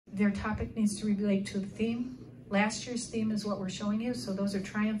their topic needs to relate to the theme. Last year's theme is what we're showing you, so those are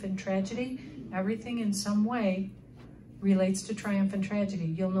triumph and tragedy. Everything in some way relates to triumph and tragedy.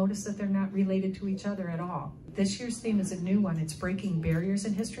 You'll notice that they're not related to each other at all. This year's theme is a new one. It's breaking barriers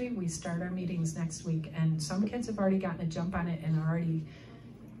in history. We start our meetings next week, and some kids have already gotten a jump on it and already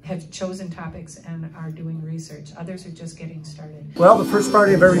have chosen topics and are doing research. Others are just getting started. Well, the first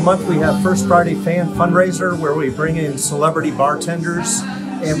Friday of every month we have First Friday Fan Fundraiser, where we bring in celebrity bartenders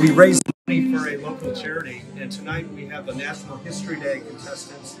and we raise money for a local charity. And tonight we have the National History Day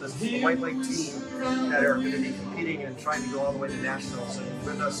contestants, the White Lake team, that are going to be competing and trying to go all the way to nationals. And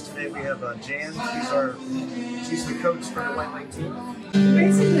with us today we have Jan. She's the coach for the White Lake team.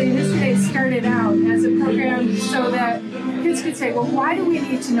 Basically, History Day started out as a program so that kids could say, well, why do we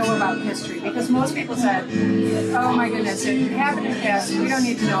need to know about history? Because most people said, oh my goodness, it happened in the past, we don't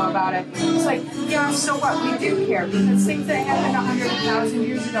need to know about it. It's like, yeah, so what? We do care, because things that happened 100,000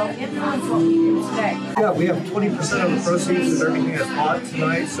 years ago influence what we do today. Yeah, we have 20% of the proceeds of everything that's bought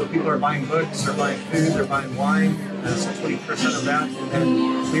tonight, so people are buying books, they're buying food, they're buying wine, so 20% of that. And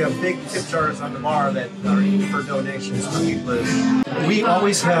then we have big tip jars on the bar that are for donations for people. We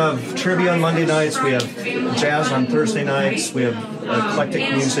always have trivia on Monday nights, we have jazz on Thursday nights, we have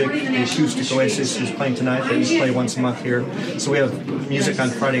eclectic music. The Acoustic Oasis is playing tonight, they just play once a month here. So we have music on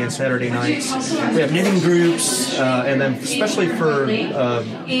Friday and Saturday nights. We have knitting groups, and then especially for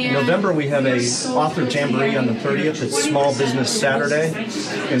November we have a author jamboree on the 30th. It's Small Business Saturday,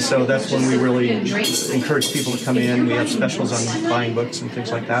 and so that's when we really encourage people to come in. We have specials on buying books and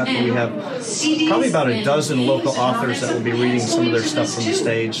things like that. And we have probably about a dozen local authors that will be reading some of their stuff from the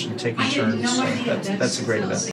stage and taking turns. So that's a great event.